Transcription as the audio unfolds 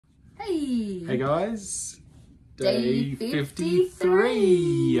Hey! Hey guys! Day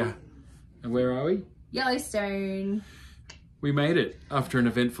 53! And where are we? Yellowstone. We made it after an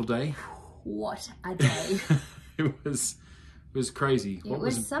eventful day. What a day. It was crazy. It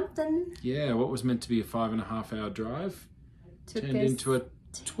was something. Yeah, what was meant to be a 5.5 hour drive Took turned into a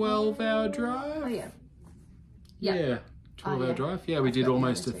 12-hour drive. Oh yeah. Yeah. 12-hour drive. Yeah, we did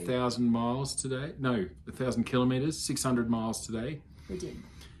almost 1,000 miles today. No, 1,000 kilometers, 600 miles today. We did.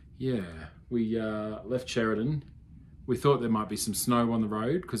 Yeah, we left Sheridan. We thought there might be some snow on the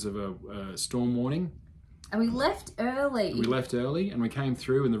road because of a storm warning. And we left early. We left early and we came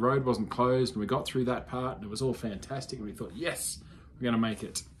through and the road wasn't closed and we got through that part and it was all fantastic and we thought, yes, we're going to make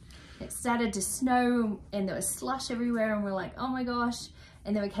it. It started to snow and there was slush everywhere and we're like, oh my gosh.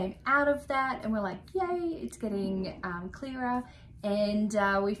 And then we came out of that and we're like, yay, it's getting clearer. And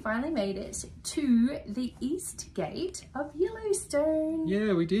we finally made it to the east gate of Yellowstone.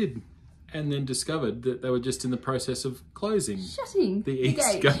 Yeah, we did. And then discovered that they were just in the process of closing. Shutting the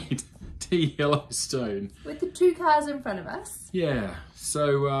east gate to Yellowstone. With the 2 cars in front of us. Yeah,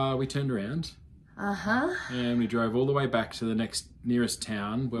 so we turned around. Uh-huh. And we drove all the way back to the nearest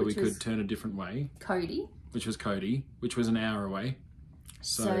town where we could turn a different way. Cody. Which was Cody, which was an hour away.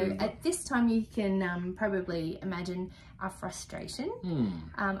 So at this time you can probably imagine our frustration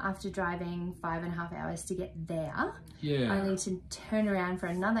after driving 5.5 hours to get there. Yeah. Only to turn around for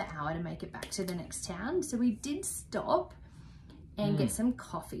another hour to make it back to the next town. So we did stop and get some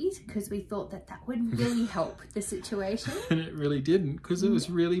coffee because we thought that that would really help the situation. And it really didn't because it was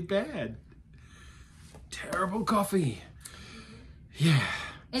really bad. Terrible coffee. Yeah.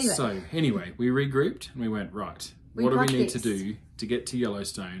 Anyway, we regrouped and we went, right, what do we need to do to get to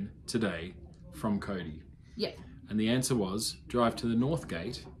Yellowstone today from Cody? Yep. And the answer was drive to the North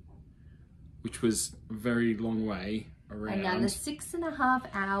Gate, which was a very long way around. Another 6.5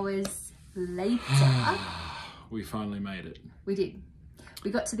 hours later, we finally made it. We did.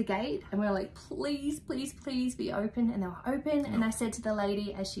 We got to the gate and we were like, please, please, please be open. And they were open. And I said to the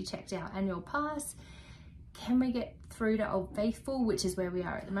lady as she checked our annual pass, can we get through to Old Faithful, which is where we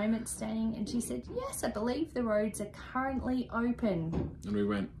are at the moment staying? And she said, yes, I believe the roads are currently open. And we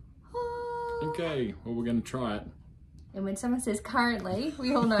went, okay, well, we're going to try it. And when someone says currently,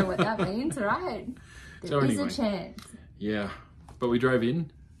 we all know what that means, right? There is a chance. Yeah, but we drove in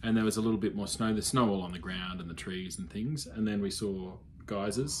and there was a little bit more snow. There's snow all on the ground and the trees and things. And then we saw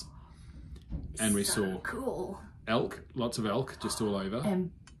geysers and we saw elk, lots of elk just all over.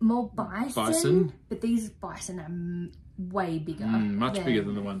 And more bison. But these bison are way bigger. Much bigger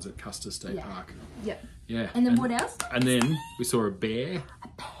than the ones at Custer State Park. Yep. Yeah. And then what else? And then we saw a bear. A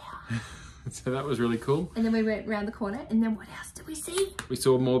bear. So that was really cool. And then we went around the corner and then what else did we see? We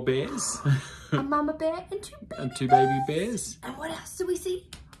saw more bears. A mama bear and two baby bears. And what else did we see?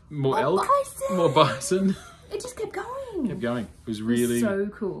 More elk. Bison. More bison. It just kept going. Kept going. It was really so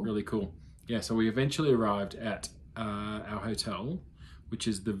cool. Really cool. Yeah, so we eventually arrived at our hotel, which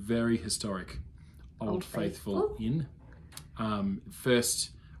is the very historic Old Faithful Inn.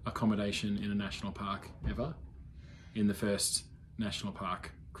 First accommodation in a national park ever. In the first national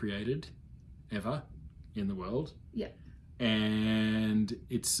park created ever in the world. Yep. And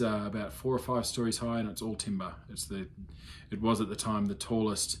it's about 4 or 5 stories high and it's all timber. It was at the time the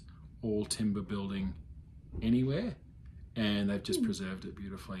tallest all timber building anywhere, and they've just preserved it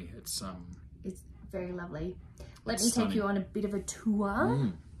beautifully. It's very lovely. Let me take you on a bit of a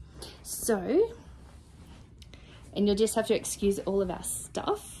tour. So, and you'll just have to excuse all of our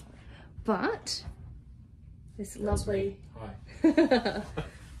stuff, but this lovely. Hi.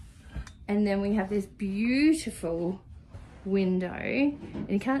 And then we have this beautiful window, and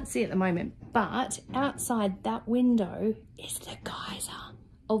you can't see at the moment, but outside that window is the geyser.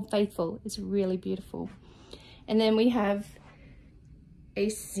 Old Faithful. It's really beautiful. And then we have a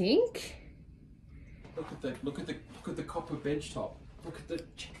sink. Look at the copper bench top.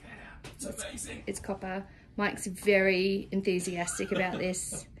 Check that out. It's amazing. It's copper. Mike's very enthusiastic about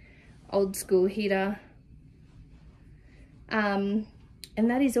this. Old school heater. And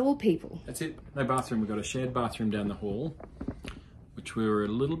that is all, people. That's it. No bathroom. We've got a shared bathroom down the hall, which we were a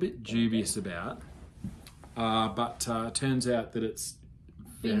little bit dubious about. But turns out that it's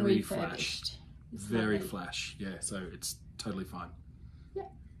very flashed. Very flash. Yeah, so it's totally fine. Yeah.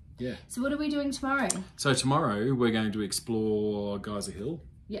 Yeah. So what are we doing tomorrow? So tomorrow we're going to explore Geyser Hill.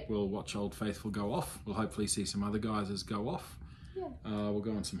 Yeah. We'll watch Old Faithful go off. We'll hopefully see some other geysers go off. Yeah. We'll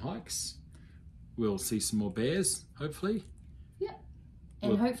go on some hikes. We'll see some more bears, hopefully. Yeah.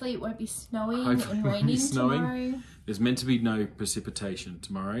 And hopefully it won't be snowing and raining tomorrow. There's meant to be no precipitation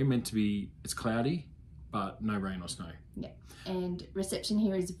tomorrow. It's cloudy but no rain or snow. Yeah, and reception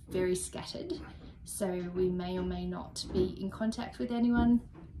here is very scattered, so we may or may not be in contact with anyone.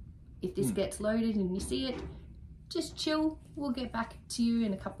 If this gets loaded and you see it, just chill. We'll get back to you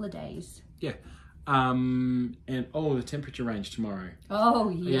in a couple of days. Yeah. And the temperature range tomorrow. Oh,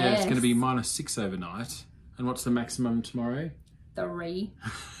 yes. Yeah, it's going to be -6 overnight. And what's the maximum tomorrow? 3.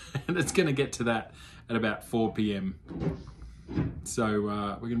 And it's going to get to that at about 4 p.m. So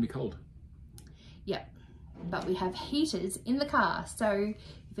we're going to be cold. Yep. But we have heaters in the car. So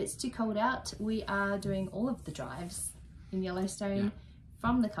if it's too cold out, we are doing all of the drives in Yellowstone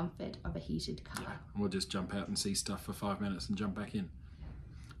from the comfort of a heated car. Yeah. We'll just jump out and see stuff for 5 minutes and jump back in.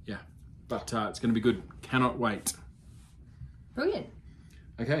 Yeah. But it's going to be good. Cannot wait. Brilliant.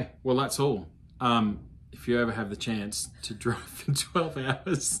 Okay. Well, that's all. If you ever have the chance to drive for 12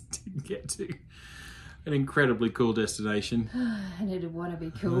 hours to get to an incredibly cool destination. And it'd want to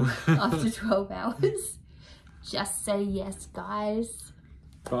be cool after 12 hours. Just say yes, guys.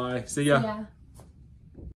 Bye. See ya. See ya.